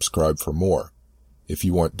 please subscribe for more. If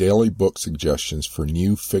you want daily book suggestions for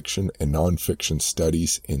new fiction and nonfiction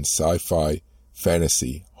studies in sci-fi,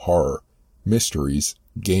 fantasy, horror, mysteries,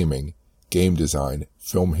 gaming, game design,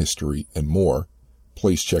 film history, and more,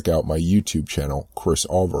 please check out my YouTube channel, Chris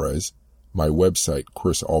Alvarez, my website,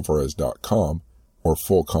 chrisalvarez.com, or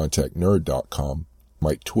fullcontactnerd.com,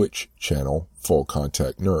 my Twitch channel, Full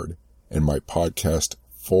Contact Nerd, and my podcast,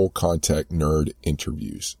 Full Contact Nerd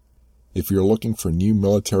Interviews. If you're looking for new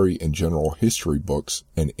military and general history books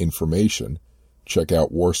and information, check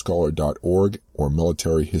out warscholar.org or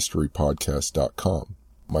militaryhistorypodcast.com,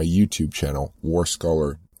 my YouTube channel, War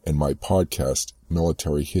Scholar, and my podcast,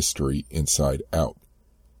 Military History Inside Out.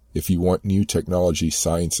 If you want new technology,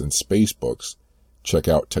 science, and space books, check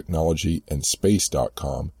out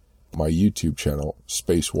technologyandspace.com, my YouTube channel,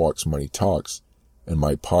 Spacewalks Money Talks, and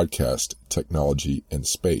my podcast, Technology and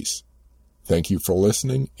Space. Thank you for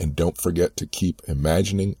listening, and don't forget to keep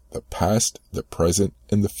imagining the past, the present,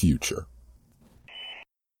 and the future.